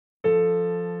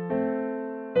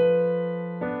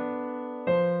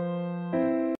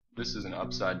This is an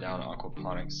upside-down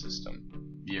aquaponics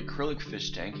system. The acrylic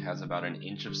fish tank has about an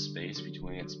inch of space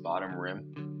between its bottom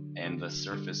rim and the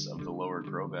surface of the lower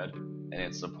grow bed, and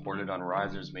it's supported on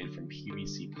risers made from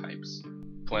PVC pipes.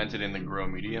 Planted in the grow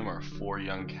medium are 4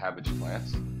 young cabbage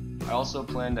plants. I also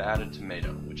plan to add a tomato,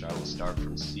 which I will start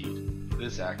from seed.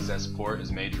 This access port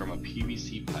is made from a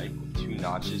PVC pipe with 2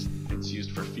 notches. It's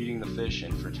used for feeding the fish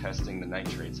and for testing the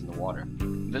nitrates in the water.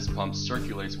 This pump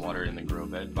circulates water in the grow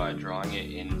bed by drawing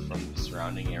it in from the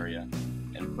surrounding area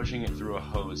and pushing it through a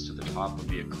hose to the top of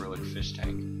the acrylic fish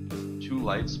tank. 2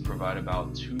 lights provide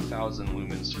about 2,000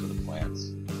 lumens for the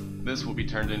plants. This will be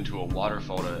turned into a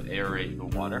waterfall to aerate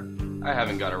the water. I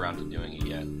haven't got around to doing it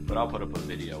yet, but I'll put up a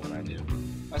video when I do.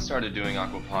 I started doing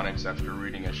aquaponics after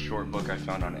reading a short book I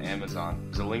found on Amazon.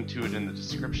 There's a link to it in the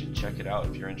description. Check it out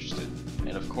if you're interested.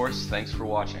 And of course, thanks for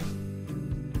watching.